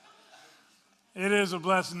It is a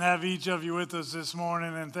blessing to have each of you with us this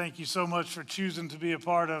morning, and thank you so much for choosing to be a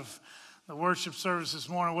part of the worship service this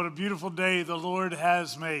morning. What a beautiful day the Lord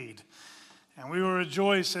has made, and we will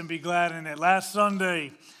rejoice and be glad in it. Last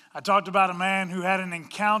Sunday, I talked about a man who had an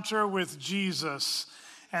encounter with Jesus,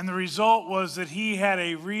 and the result was that he had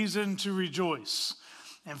a reason to rejoice.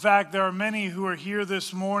 In fact, there are many who are here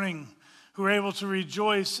this morning who are able to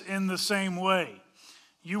rejoice in the same way.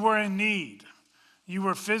 You were in need. You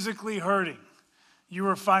were physically hurting. You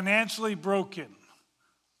were financially broken,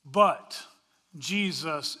 but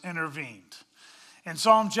Jesus intervened. In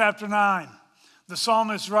Psalm chapter 9, the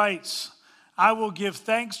psalmist writes, "I will give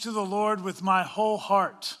thanks to the Lord with my whole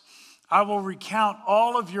heart. I will recount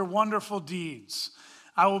all of your wonderful deeds.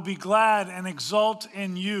 I will be glad and exult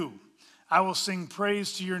in you. I will sing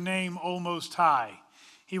praise to your name, O Most High."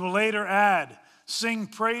 He will later add, "Sing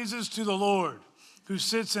praises to the Lord, who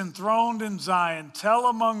sits enthroned in Zion. Tell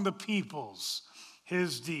among the peoples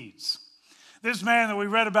his deeds." This man that we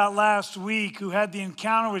read about last week, who had the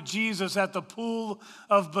encounter with Jesus at the pool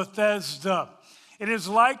of Bethesda, it is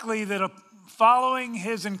likely that following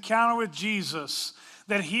his encounter with Jesus,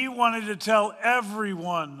 that he wanted to tell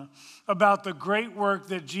everyone about the great work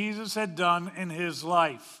that Jesus had done in his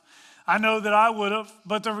life. I know that I would have,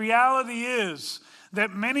 but the reality is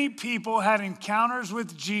that many people had encounters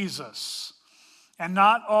with Jesus, and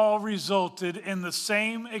not all resulted in the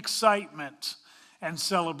same excitement and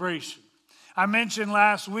celebration. I mentioned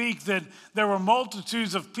last week that there were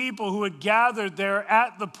multitudes of people who had gathered there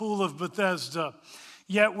at the pool of Bethesda,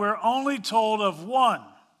 yet we're only told of one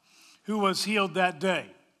who was healed that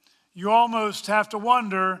day. You almost have to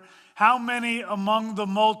wonder how many among the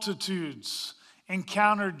multitudes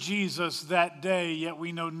encountered Jesus that day, yet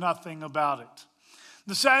we know nothing about it.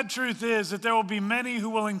 The sad truth is that there will be many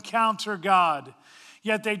who will encounter God,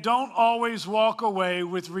 yet they don't always walk away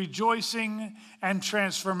with rejoicing and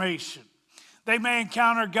transformation. They may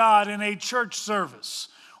encounter God in a church service,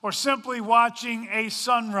 or simply watching a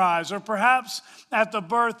sunrise, or perhaps at the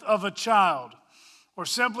birth of a child, or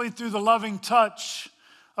simply through the loving touch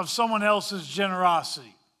of someone else's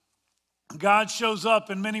generosity. God shows up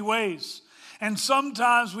in many ways, and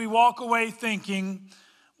sometimes we walk away thinking,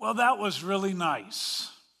 well, that was really nice.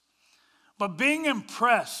 But being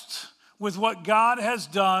impressed with what God has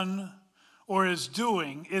done or is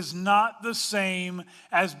doing is not the same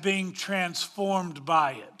as being transformed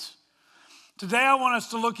by it. Today I want us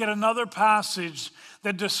to look at another passage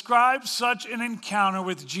that describes such an encounter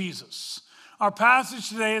with Jesus. Our passage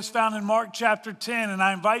today is found in Mark chapter 10, and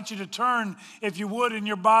I invite you to turn, if you would, in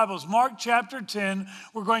your Bibles. Mark chapter 10,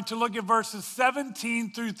 we're going to look at verses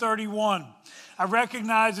 17 through 31. I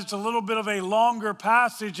recognize it's a little bit of a longer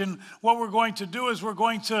passage, and what we're going to do is we're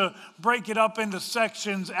going to break it up into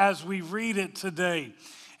sections as we read it today.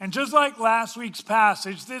 And just like last week's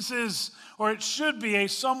passage, this is, or it should be, a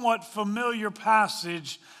somewhat familiar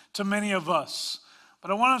passage to many of us. But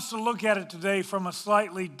I want us to look at it today from a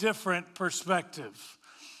slightly different perspective.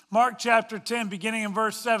 Mark chapter 10, beginning in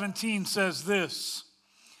verse 17, says this,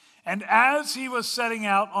 "And as he was setting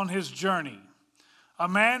out on his journey, a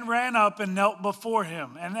man ran up and knelt before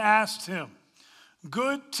him and asked him,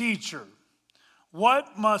 'Good teacher,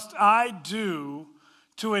 what must I do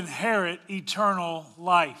to inherit eternal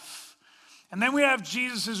life?'" And then we have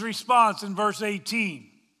Jesus' response in verse 18.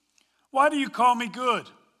 "Why do you call me good?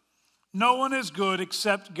 No one is good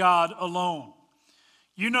except God alone.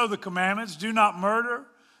 You know the commandments: do not murder,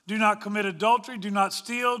 do not commit adultery, do not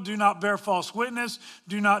steal, do not bear false witness,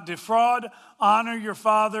 do not defraud, honor your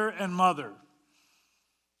father and mother."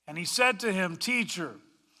 And he said to him, "Teacher,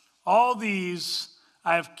 all these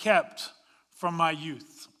I have kept from my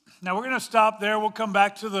youth." Now we're going to stop there. We'll come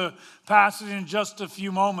back to the passage in just a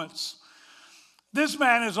few moments. This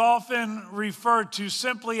man is often referred to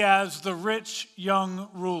simply as the rich young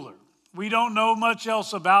ruler. We don't know much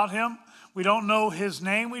else about him. We don't know his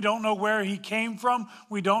name. We don't know where he came from.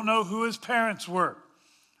 We don't know who his parents were.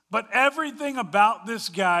 But everything about this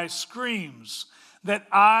guy screams that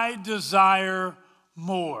I desire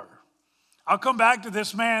more. I'll come back to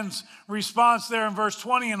this man's response there in verse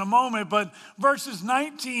 20 in a moment, but verses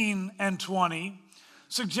 19 and 20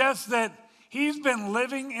 suggest that he's been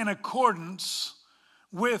living in accordance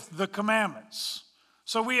with the commandments.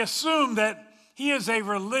 So we assume that he is a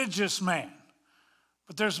religious man.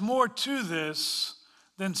 But there's more to this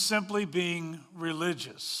than simply being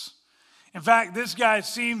religious. In fact, this guy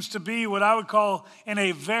seems to be what I would call in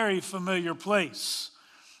a very familiar place.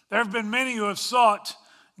 There have been many who have sought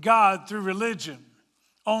God through religion,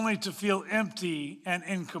 only to feel empty and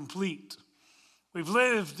incomplete. We've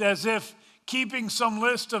lived as if keeping some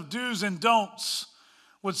list of do's and don'ts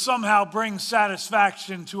would somehow bring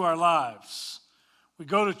satisfaction to our lives. We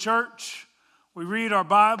go to church, we read our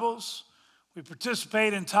Bibles, we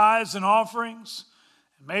participate in tithes and offerings,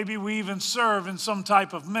 and maybe we even serve in some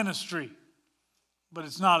type of ministry, but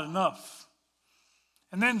it's not enough.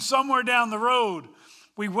 And then somewhere down the road,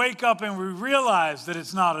 we wake up and we realize that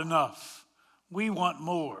it's not enough. We want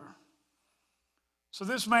more. So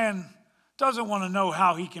this man doesn't want to know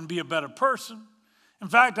how he can be a better person. In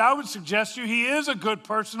fact, I would suggest to you he is a good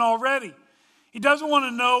person already. He doesn't want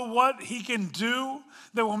to know what he can do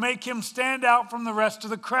that will make him stand out from the rest of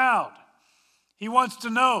the crowd. He wants to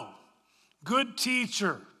know, good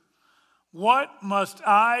teacher, what must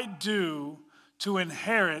I do to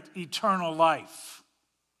inherit eternal life?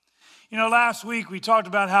 You know, last week we talked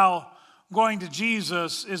about how going to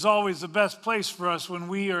Jesus is always the best place for us when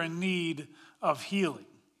we are in need of healing.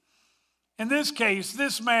 In this case,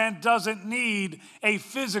 this man doesn't need a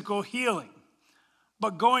physical healing,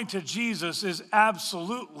 but going to Jesus is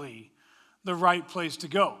absolutely the right place to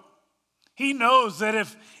go. He knows that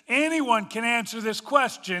if anyone can answer this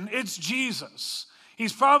question, it's Jesus.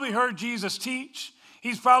 He's probably heard Jesus teach.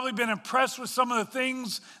 He's probably been impressed with some of the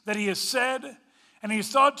things that he has said. And he's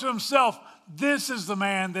thought to himself, this is the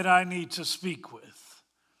man that I need to speak with.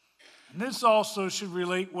 And this also should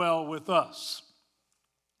relate well with us.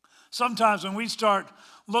 Sometimes when we start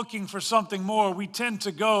looking for something more, we tend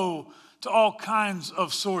to go to all kinds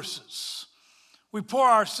of sources. We pour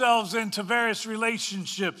ourselves into various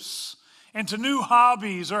relationships, into new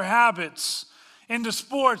hobbies or habits, into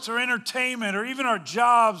sports or entertainment, or even our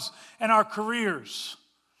jobs and our careers.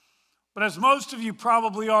 But as most of you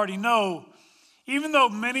probably already know, even though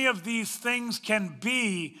many of these things can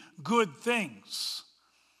be good things,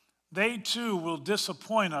 they too will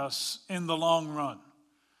disappoint us in the long run.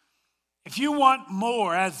 If you want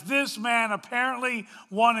more, as this man apparently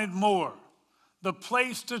wanted more, the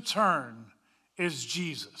place to turn is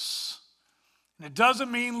Jesus. And it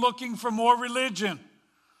doesn't mean looking for more religion.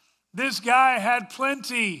 This guy had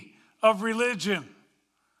plenty of religion.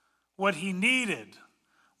 What he needed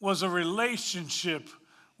was a relationship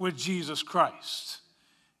with Jesus Christ.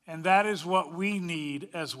 And that is what we need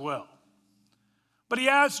as well. But he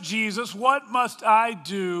asked Jesus, what must I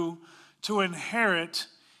do to inherit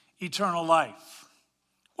eternal life?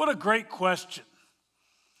 What a great question.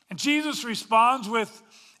 And Jesus responds with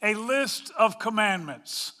a list of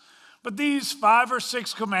commandments. But these 5 or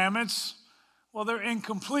 6 commandments, well, they're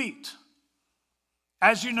incomplete.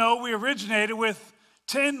 As you know, we originated with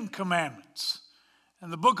 10 commandments.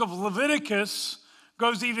 And the book of Leviticus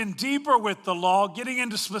goes even deeper with the law, getting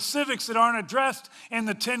into specifics that aren't addressed in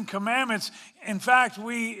the 10 commandments. In fact,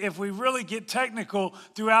 if we really get technical,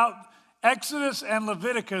 throughout Exodus and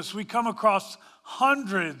Leviticus, we come across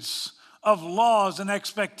hundreds of laws and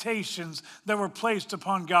expectations that were placed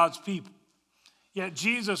upon God's people. Yet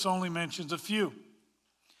Jesus only mentions a few.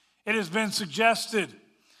 It has been suggested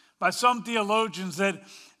by some theologians that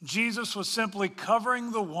Jesus was simply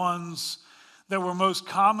covering the ones that were most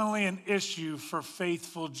commonly an issue for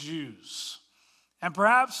faithful Jews. And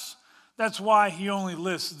perhaps that's why he only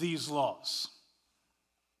lists these laws.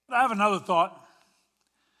 But I have another thought.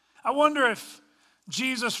 I wonder if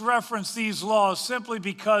Jesus referenced these laws simply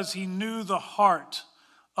because he knew the heart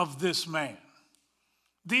of this man.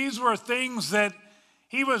 These were things that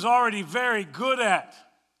he was already very good at,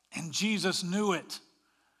 and Jesus knew it.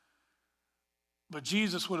 But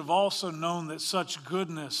Jesus would have also known that such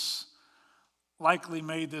goodness likely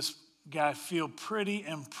made this guy feel pretty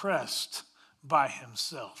impressed by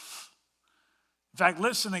himself. In fact,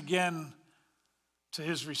 listen again to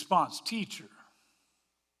his response. Teacher,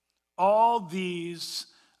 all these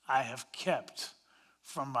I have kept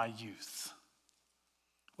from my youth.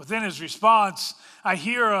 Within his response, I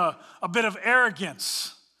hear a bit of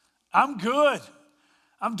arrogance. I'm good.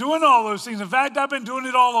 I'm doing all those things. In fact, I've been doing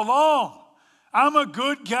it all along. I'm a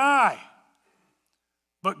good guy.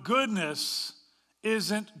 But goodness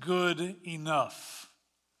isn't good enough.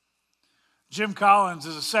 Jim Collins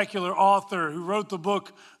is a secular author who wrote the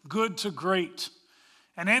book Good to Great.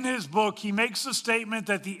 And in his book, he makes the statement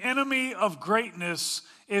that the enemy of greatness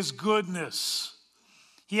is goodness.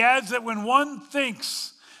 He adds that when one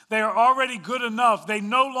thinks they are already good enough, they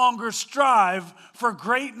no longer strive for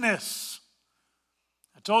greatness.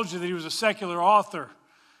 I told you that he was a secular author.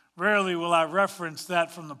 Rarely will I reference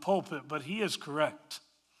that from the pulpit, but he is correct.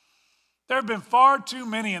 There have been far too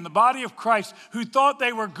many in the body of Christ who thought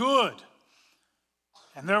they were good,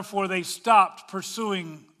 and therefore they stopped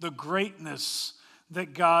pursuing the greatness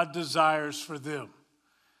that God desires for them.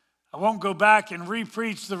 I won't go back and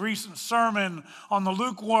re-preach the recent sermon on the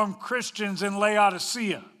lukewarm Christians in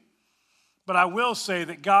Laodicea, But I will say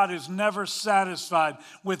that God is never satisfied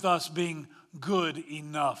with us being good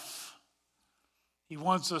enough. He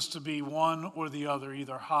wants us to be one or the other,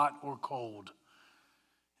 either hot or cold.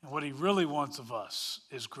 And what he really wants of us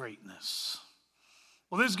is greatness.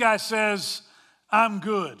 Well, this guy says, I'm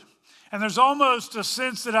good. And there's almost a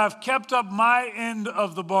sense that I've kept up my end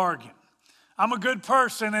of the bargain. I'm a good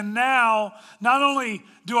person, and now not only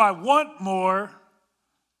do I want more,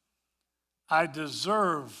 I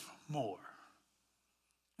deserve more.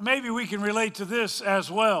 Maybe we can relate to this as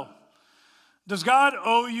well. Does God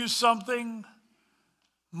owe you something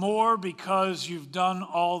more because you've done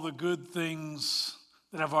all the good things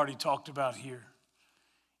that I've already talked about here?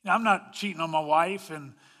 Now, I'm not cheating on my wife,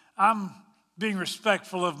 and I'm being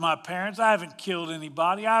respectful of my parents. I haven't killed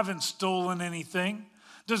anybody. I haven't stolen anything.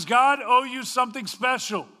 Does God owe you something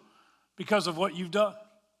special because of what you've done?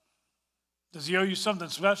 Does he owe you something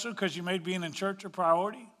special because you made being in church a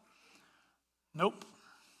priority? Nope.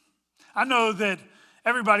 I know that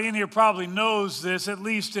everybody in here probably knows this, at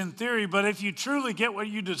least in theory, but if you truly get what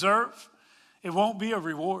you deserve, it won't be a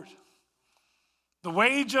reward. The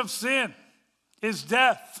wage of sin is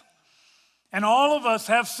death, and all of us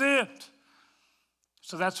have sinned.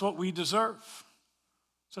 So that's what we deserve.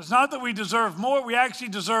 So it's not that we deserve more, we actually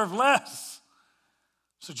deserve less.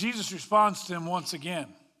 So Jesus responds to him once again.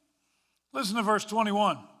 Listen to verse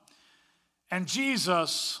 21. And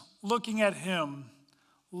Jesus, looking at him,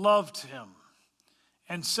 loved him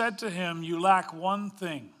and said to him, you lack one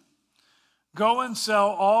thing. Go and sell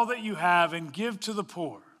all that you have and give to the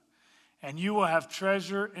poor, and you will have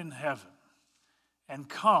treasure in heaven. And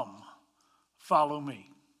come, follow me.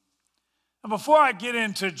 And before I get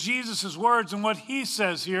into Jesus' words and what he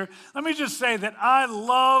says here, let me just say that I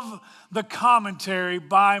love the commentary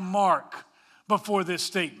by Mark before this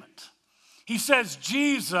statement. He says,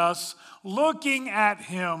 Jesus, looking at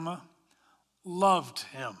him, loved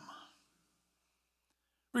him.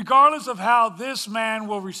 Regardless of how this man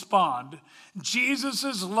will respond,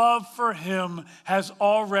 Jesus' love for him has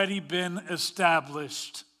already been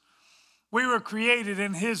established. We were created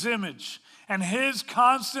in his image, and his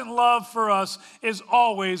constant love for us is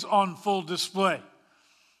always on full display.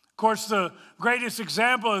 Of course, the greatest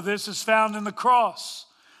example of this is found in the cross.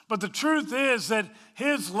 But the truth is that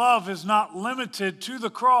his love is not limited to the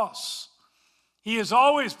cross. He is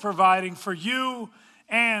always providing for you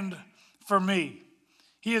and for me.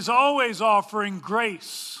 He is always offering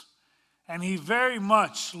grace, and he very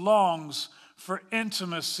much longs for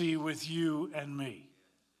intimacy with you and me.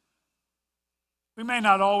 We may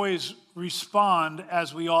not always respond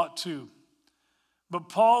as we ought to, but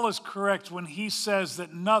Paul is correct when he says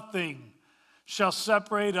that nothing shall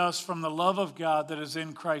separate us from the love of God that is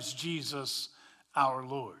in Christ Jesus our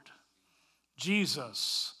Lord.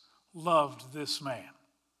 Jesus loved this man.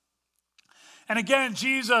 And again,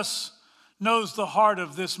 Jesus knows the heart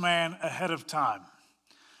of this man ahead of time.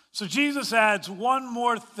 So Jesus adds one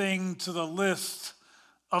more thing to the list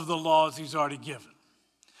of the laws he's already given.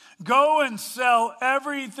 Go and sell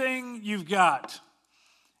everything you've got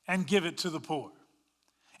and give it to the poor.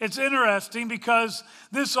 It's interesting because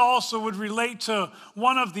this also would relate to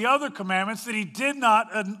one of the other commandments that he did not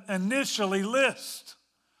initially list.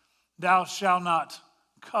 Thou shalt not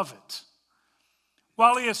covet.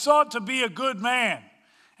 While he has sought to be a good man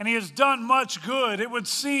and he has done much good, it would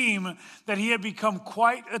seem that he had become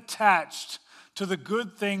quite attached to the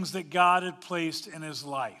good things that God had placed in his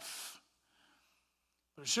life.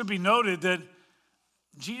 But it should be noted that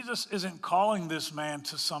Jesus isn't calling this man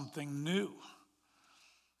to something new.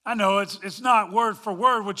 I know it's not word for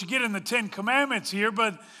word what you get in the Ten Commandments here,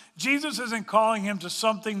 but Jesus isn't calling him to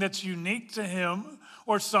something that's unique to him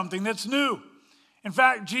or something that's new. In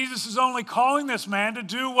fact, Jesus is only calling this man to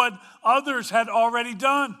do what others had already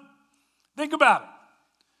done. Think about it.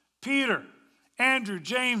 Peter, Andrew,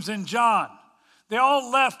 James, and John, they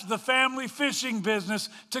all left the family fishing business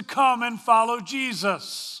to come and follow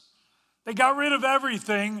Jesus. They got rid of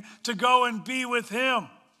everything to go and be with him.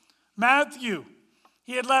 Matthew,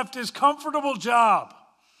 he had left his comfortable job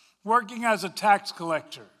working as a tax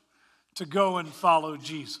collector to go and follow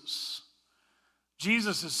Jesus.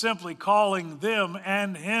 Jesus is simply calling them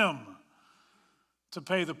and him to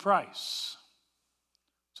pay the price.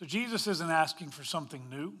 So Jesus isn't asking for something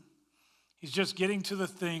new. He's just getting to the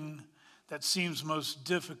thing that seems most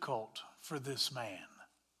difficult for this man.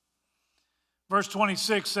 Verse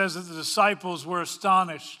 26 says that the disciples were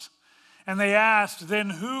astonished, and they asked, then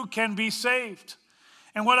who can be saved?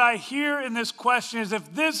 And what I hear in this question is,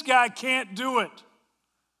 if this guy can't do it,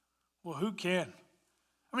 well, who can?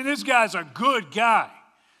 I mean, this guy's a good guy.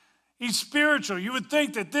 He's spiritual. You would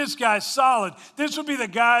think that this guy's solid. This would be the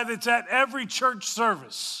guy that's at every church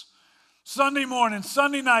service. Sunday morning,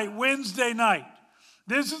 Sunday night, Wednesday night.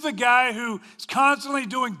 This is the guy who is constantly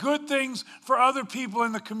doing good things for other people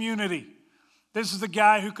in the community. This is the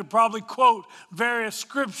guy who could probably quote various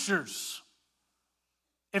scriptures.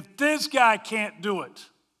 If this guy can't do it,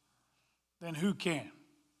 then who can?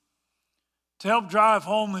 To help drive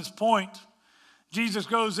home this point, Jesus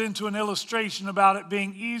goes into an illustration about it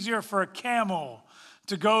being easier for a camel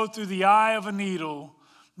to go through the eye of a needle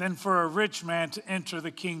than for a rich man to enter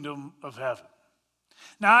the kingdom of heaven.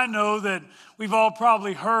 Now, I know that we've all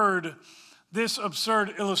probably heard this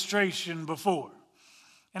absurd illustration before.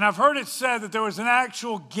 And I've heard it said that there was an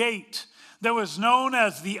actual gate that was known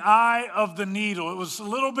as the eye of the needle. It was a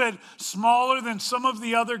little bit smaller than some of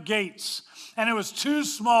the other gates. And it was too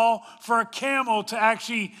small for a camel to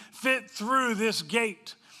actually fit through this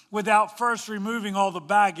gate without first removing all the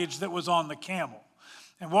baggage that was on the camel.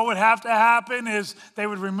 And what would have to happen is they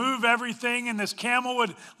would remove everything, and this camel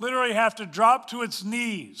would literally have to drop to its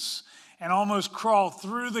knees and almost crawl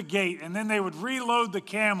through the gate. And then they would reload the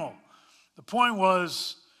camel. The point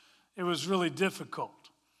was, it was really difficult.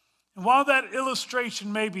 And while that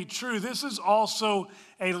illustration may be true, this is also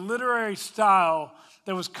a literary style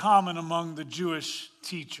that was common among the Jewish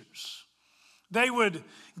teachers. They would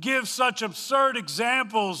give such absurd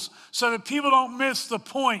examples so that people don't miss the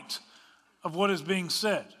point of what is being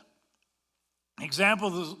said.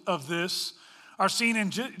 Examples of this are seen in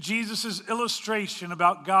Jesus' illustration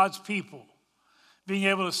about God's people being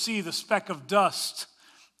able to see the speck of dust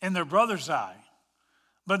in their brother's eye,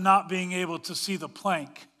 but not being able to see the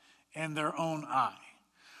plank in their own eye.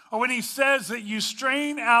 Or when he says that you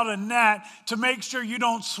strain out a gnat to make sure you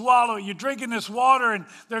don't swallow it. You're drinking this water and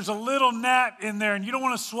there's a little gnat in there and you don't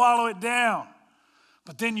want to swallow it down.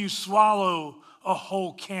 But then you swallow a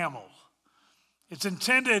whole camel. It's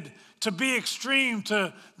intended to be extreme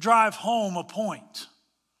to drive home a point.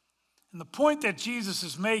 And the point that Jesus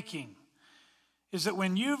is making is that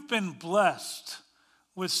when you've been blessed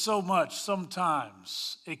with so much,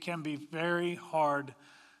 sometimes it can be very hard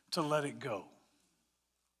to let it go.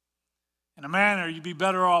 In a manner, you'd be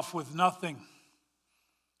better off with nothing.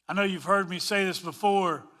 I know you've heard me say this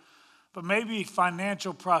before, but maybe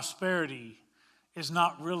financial prosperity is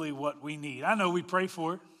not really what we need. I know we pray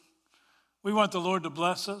for it. We want the Lord to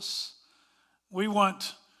bless us.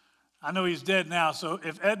 I know he's dead now, so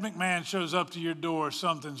if Ed McMahon shows up to your door,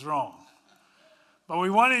 something's wrong. But we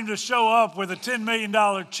want him to show up with a $10 million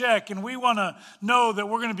check, and we want to know that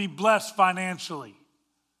we're going to be blessed financially.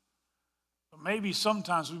 But maybe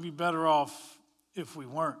sometimes we'd be better off if we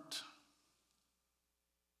weren't.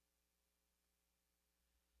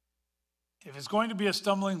 If it's going to be a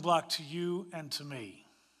stumbling block to you and to me,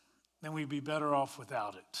 then we'd be better off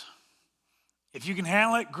without it. If you can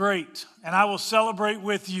handle it, great, and I will celebrate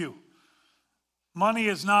with you. Money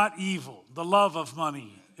is not evil. The love of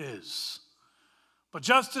money is. But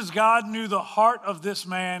just as God knew the heart of this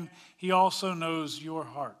man, he also knows your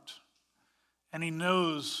heart. And he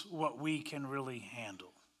knows what we can really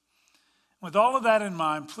handle. With all of that in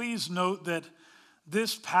mind, please note that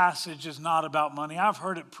this passage is not about money. I've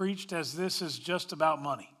heard it preached as this is just about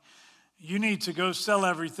money. You need to go sell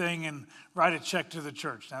everything and write a check to the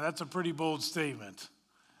church. Now, that's a pretty bold statement.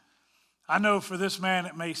 I know for this man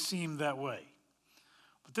it may seem that way.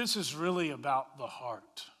 But this is really about the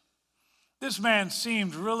heart. This man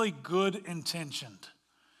seemed really good intentioned.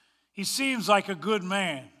 He seems like a good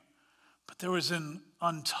man, but there was an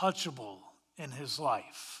untouchable in his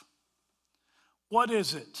life. What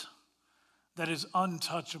is it that is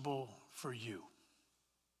untouchable for you?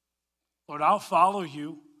 Lord, I'll follow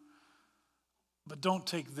you, but don't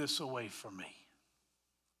take this away from me.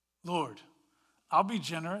 Lord, I'll be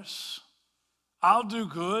generous. I'll do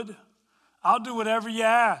good. I'll do whatever you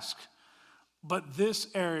ask. But this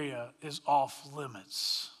area is off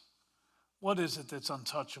limits. What is it that's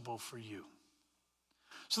untouchable for you?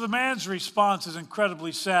 So the man's response is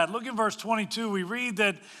incredibly sad. Look in verse 22. We read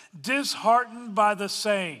that disheartened by the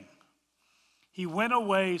saying, he went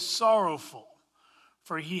away sorrowful,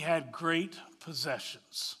 for he had great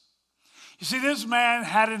possessions. You see, this man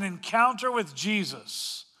had an encounter with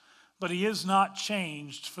Jesus, but he is not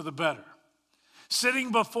changed for the better.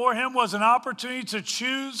 Sitting before him was an opportunity to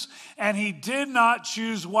choose, and he did not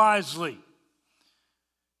choose wisely.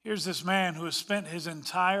 Here's this man who has spent his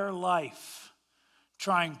entire life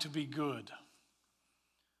trying to be good,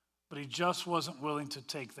 but he just wasn't willing to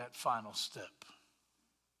take that final step.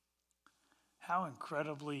 How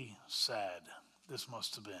incredibly sad this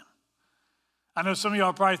must have been. I know some of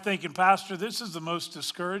y'all are probably thinking, Pastor, this is the most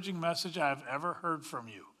discouraging message I've ever heard from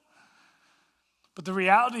you. But the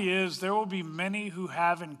reality is there will be many who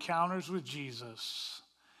have encounters with Jesus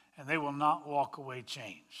and they will not walk away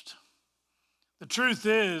changed. The truth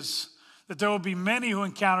is that there will be many who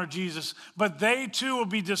encounter Jesus, but they too will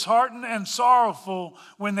be disheartened and sorrowful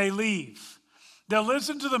when they leave. They'll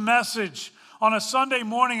listen to the message on a Sunday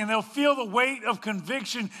morning and they'll feel the weight of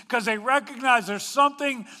conviction because they recognize there's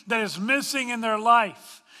something that is missing in their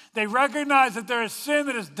life. They recognize that there is sin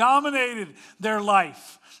that has dominated their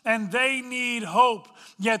life and they need hope,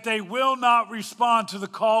 yet they will not respond to the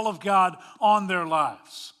call of God on their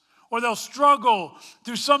lives. Or they'll struggle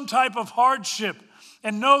through some type of hardship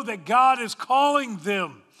and know that God is calling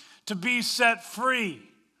them to be set free,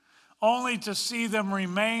 only to see them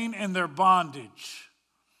remain in their bondage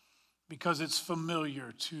because it's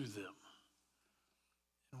familiar to them.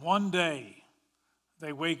 And one day,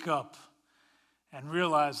 they wake up and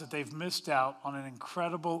realize that they've missed out on an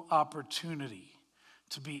incredible opportunity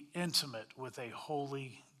to be intimate with a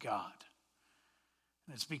holy God.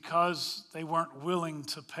 And it's because they weren't willing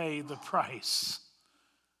to pay the price.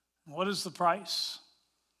 And what is the price?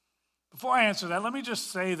 Before I answer that, let me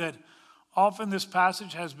just say that often this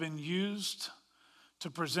passage has been used to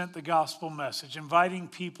present the gospel message, inviting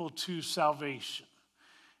people to salvation.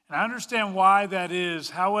 And I understand why that is.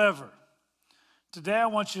 However, today I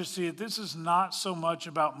want you to see that this is not so much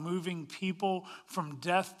about moving people from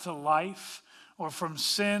death to life or from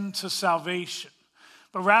sin to salvation,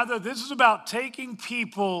 but rather this is about taking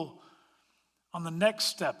people on the next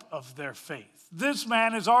step of their faith. This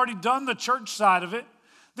man has already done the church side of it.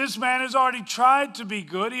 This man has already tried to be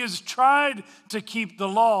good. He has tried to keep the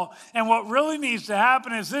law. And what really needs to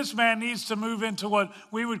happen is this man needs to move into what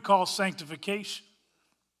we would call sanctification.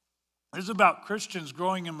 This is about Christians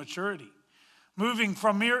growing in maturity, moving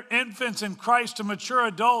from mere infants in Christ to mature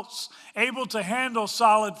adults, able to handle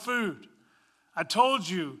solid food. I told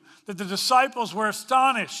you that the disciples were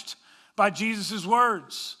astonished by Jesus'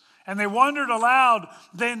 words, and they wondered aloud,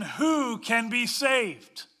 then who can be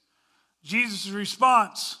saved? Jesus'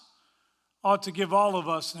 response ought to give all of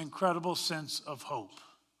us an incredible sense of hope.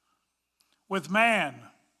 With man,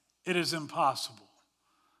 it is impossible,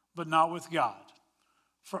 but not with God,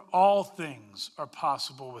 for all things are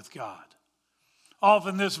possible with God.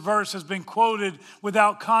 Often this verse has been quoted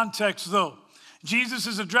without context, though. Jesus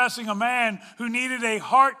is addressing a man who needed a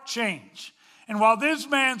heart change. And while this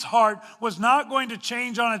man's heart was not going to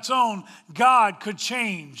change on its own, God could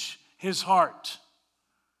change his heart.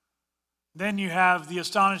 Then you have the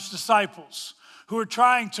astonished disciples who are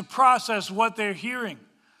trying to process what they're hearing.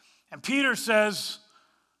 And Peter says,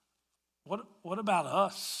 what about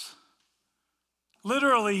us?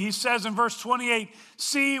 Literally, he says in verse 28,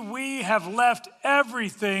 see, we have left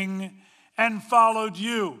everything and followed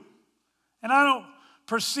you. And I don't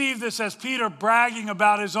perceive this as Peter bragging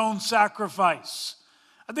about his own sacrifice.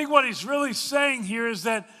 I think what he's really saying here is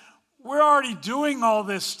that we're already doing all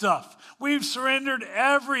this stuff. We've surrendered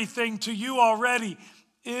everything to you already.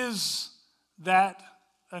 Is that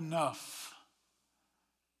enough?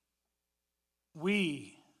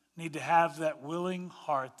 We need to have that willing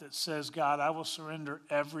heart that says, God, I will surrender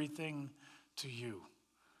everything to you.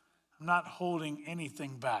 I'm not holding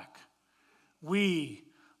anything back. We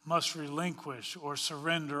must relinquish or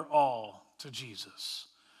surrender all to Jesus.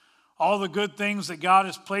 All the good things that God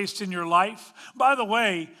has placed in your life. By the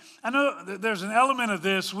way, I know that there's an element of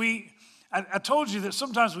this. I told you that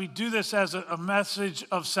sometimes we do this as a message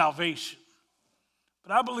of salvation.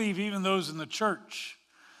 But I believe even those in the church,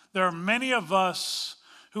 there are many of us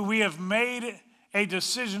who we have made a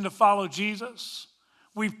decision to follow Jesus.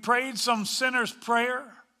 We've prayed some sinner's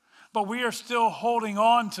prayer, but we are still holding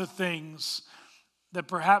on to things that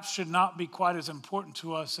perhaps should not be quite as important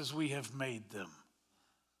to us as we have made them.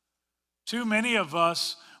 Too many of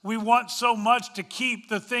us, we want so much to keep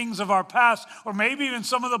the things of our past, or maybe even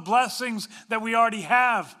some of the blessings that we already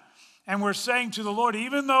have. And we're saying to the Lord,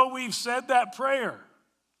 even though we've said that prayer,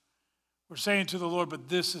 we're saying to the Lord, but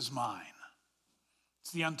this is mine.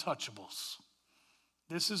 It's the untouchables.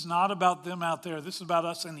 This is not about them out there. This is about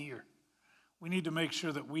us in here. We need to make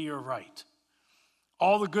sure that we are right.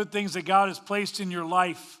 All the good things that God has placed in your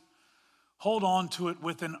life, hold on to it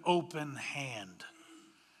with an open hand.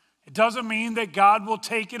 It doesn't mean that God will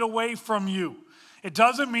take it away from you. It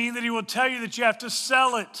doesn't mean that he will tell you that you have to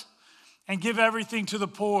sell it and give everything to the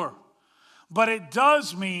poor. But it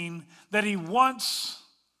does mean that he wants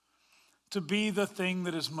to be the thing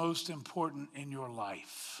that is most important in your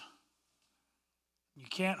life. You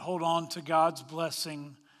can't hold on to God's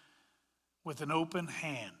blessing with an open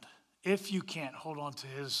hand. If you can't hold on to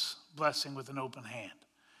his blessing with an open hand,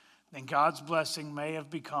 then God's blessing may have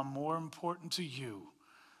become more important to you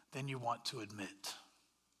than you want to admit.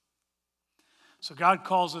 So God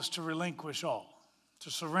calls us to relinquish all, to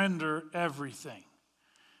surrender everything.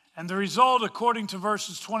 And the result, according to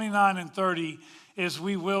verses 29 and 30, is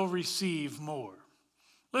we will receive more.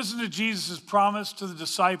 Listen to Jesus' promise to the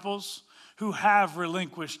disciples who have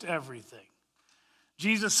relinquished everything.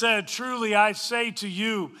 Jesus said, "Truly I say to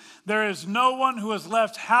you, there is no one who has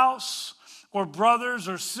left house or brothers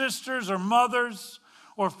or sisters or mothers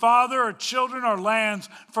or father or children or lands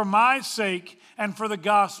for my sake and for the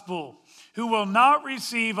gospel, who will not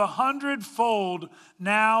receive 100-fold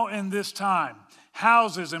now in this time,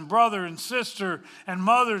 houses and brother and sister and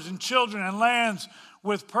mothers and children and lands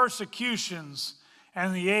with persecutions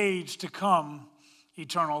and the age to come,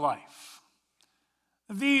 eternal life."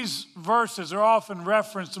 These verses are often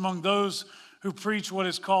referenced among those who preach what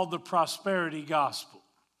is called the prosperity gospel.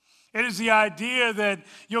 It is the idea that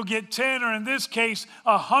you'll get 10, or in this case,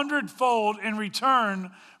 100-fold in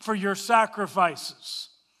return for your sacrifices.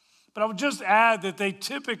 But I would just add that they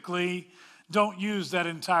typically don't use that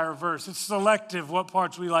entire verse. It's selective what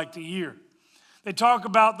parts we like to hear. They talk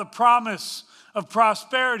about the promise of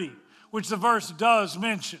prosperity, which the verse does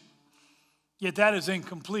mention, yet that is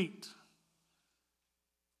incomplete.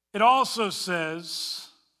 It also says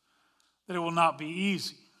that it will not be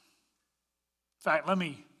easy. In fact, let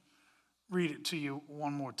me read it to you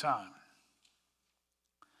one more time.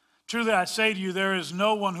 "Truly I say to you, there is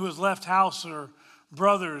no one who has left house or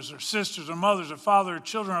brothers or sisters or mothers or father or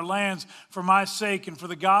children or lands for my sake and for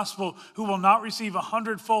the gospel who will not receive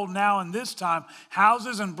 100-fold now in this time,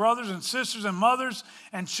 houses and brothers and sisters and mothers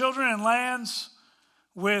and children and lands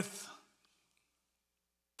with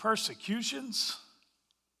persecutions."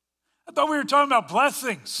 I thought we were talking about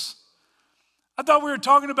blessings. I thought we were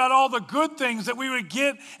talking about all the good things that we would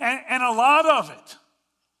get, and a lot of it.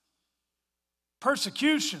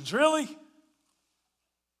 Persecutions, really?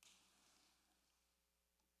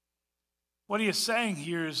 What he is saying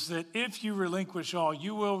here is that if you relinquish all,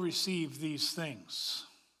 you will receive these things.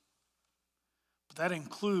 But that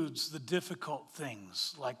includes the difficult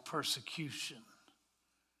things like persecution.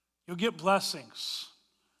 You'll get blessings.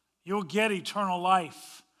 You'll get eternal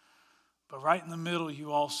life. But right in the middle,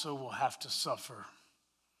 you also will have to suffer.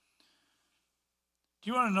 Do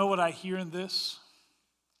you want to know what I hear in this?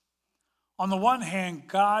 On the one hand,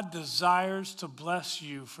 God desires to bless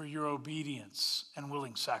you for your obedience and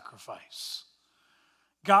willing sacrifice.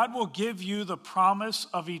 God will give you the promise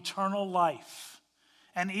of eternal life.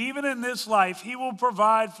 And even in this life, he will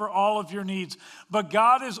provide for all of your needs. But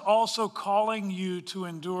God is also calling you to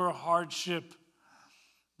endure hardship.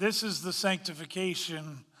 This is the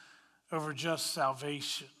sanctification over just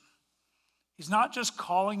salvation. He's not just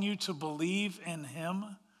calling you to believe in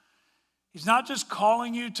him. He's not just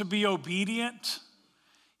calling you to be obedient.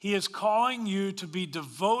 He is calling you to be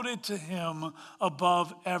devoted to him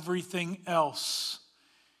above everything else.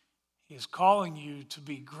 He is calling you to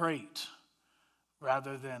be great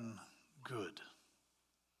rather than good.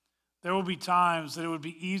 There will be times that it would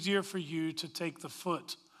be easier for you to take the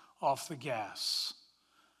foot off the gas,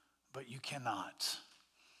 but you cannot.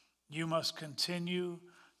 You must continue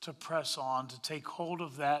to press on, to take hold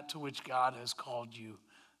of that to which God has called you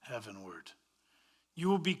heavenward. You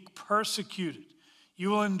will be persecuted.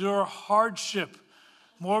 You will endure hardship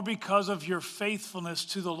more because of your faithfulness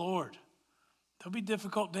to the Lord. There'll be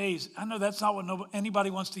difficult days. I know that's not what anybody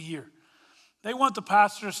wants to hear. They want the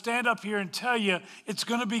pastor to stand up here and tell you it's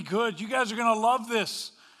going to be good. You guys are going to love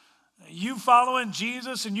this. You following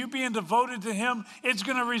Jesus and you being devoted to him, it's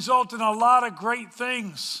going to result in a lot of great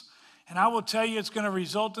things. And I will tell you, it's going to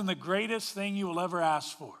result in the greatest thing you will ever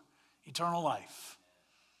ask for, eternal life.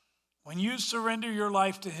 When you surrender your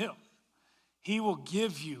life to him, he will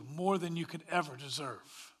give you more than you could ever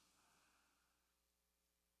deserve.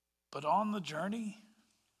 But on the journey,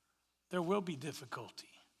 there will be difficulty.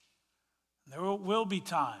 There will be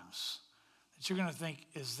times that you're going to think,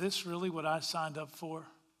 is this really what I signed up for?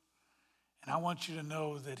 And I want you to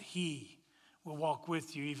know that he will walk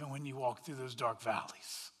with you even when you walk through those dark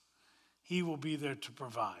valleys. He will be there to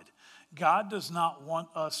provide. God does not want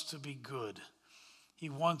us to be good. He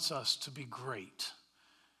wants us to be great.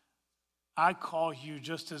 I call you,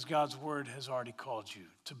 just as God's word has already called you,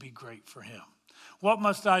 to be great for him. What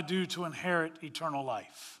must I do to inherit eternal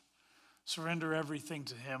life? Surrender everything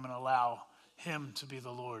to him and allow him to be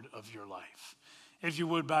the Lord of your life. If you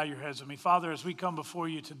would, bow your heads with me. Father, as we come before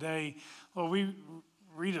you today, Lord, we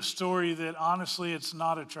read a story that honestly it's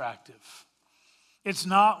not attractive. It's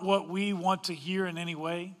not what we want to hear in any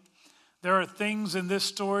way. There are things in this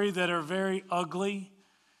story that are very ugly.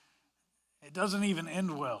 It doesn't even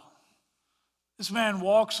end well. This man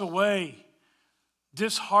walks away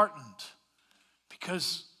disheartened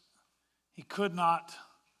because he could not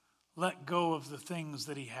let go of the things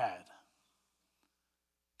that he had.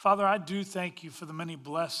 Father, I do thank you for the many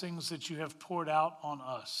blessings that you have poured out on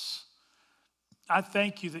us. I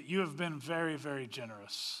thank you that you have been very, very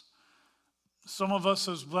generous. Some of us,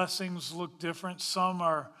 those blessings look different. Some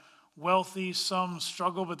are wealthy, some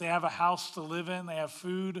struggle, but they have a house to live in. They have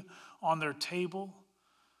food on their table.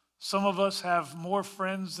 Some of us have more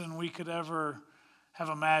friends than we could ever have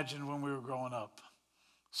imagined when we were growing up.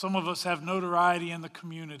 Some of us have notoriety in the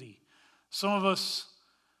community. Some of us,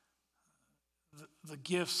 the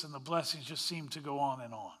gifts and the blessings just seem to go on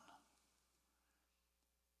and on.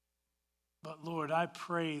 But Lord, I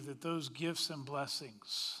pray that those gifts and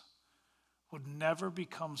blessings would never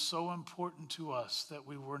become so important to us that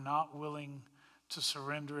we were not willing to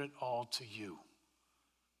surrender it all to you.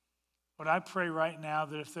 Lord, I pray right now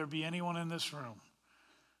that if there be anyone in this room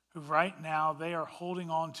who right now they are holding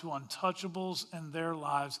on to untouchables in their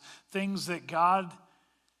lives, things that God,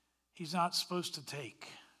 he's not supposed to take.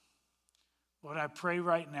 Lord, I pray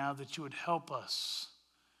right now that you would help us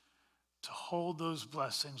to hold those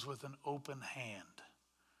blessings with an open hand,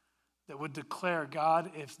 that would declare,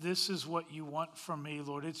 God, if this is what you want from me,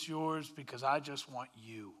 Lord, it's yours because I just want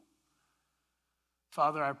you.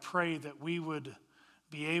 Father, I pray that we would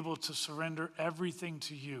be able to surrender everything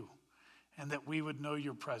to you and that we would know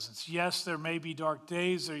your presence. Yes, there may be dark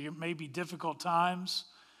days, there may be difficult times,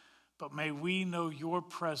 but may we know your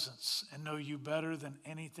presence and know you better than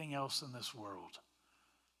anything else in this world.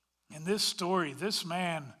 In this story, this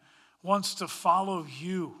man wants to follow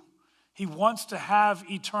you. He wants to have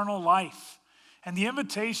eternal life. And the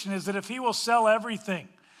invitation is that if he will sell everything,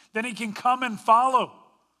 then he can come and follow.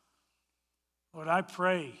 Lord, I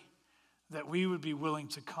pray that we would be willing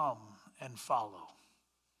to come and follow,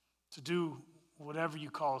 to do whatever you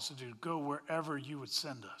call us to do, go wherever you would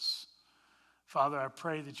send us. Father, I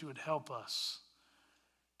pray that you would help us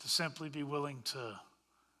to simply be willing to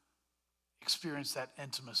experience that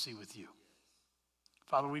intimacy with you.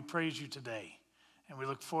 Father, we praise you today, and we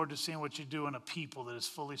look forward to seeing what you do in a people that is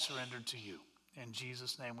fully surrendered to you. In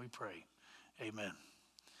Jesus' name we pray. Amen.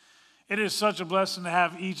 It is such a blessing to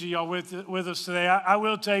have each of y'all with us today. I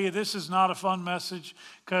will tell you, this is not a fun message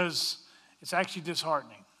because it's actually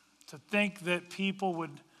disheartening to think that people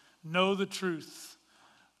would know the truth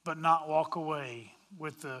but not walk away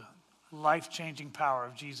with the life-changing power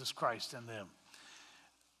of Jesus Christ in them.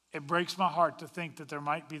 It breaks my heart to think that there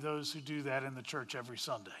might be those who do that in the church every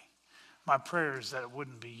Sunday. My prayer is that it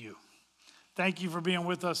wouldn't be you. Thank you for being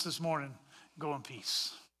with us this morning. Go in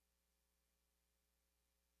peace.